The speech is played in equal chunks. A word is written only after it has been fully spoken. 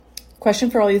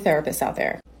Question for all you therapists out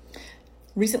there.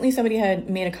 Recently, somebody had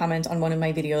made a comment on one of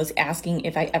my videos asking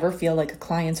if I ever feel like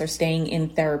clients are staying in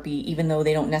therapy even though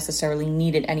they don't necessarily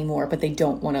need it anymore, but they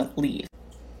don't want to leave.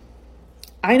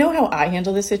 I know how I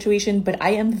handle this situation, but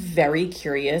I am very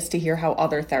curious to hear how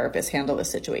other therapists handle this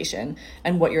situation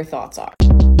and what your thoughts are.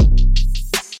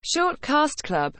 Shortcast Club.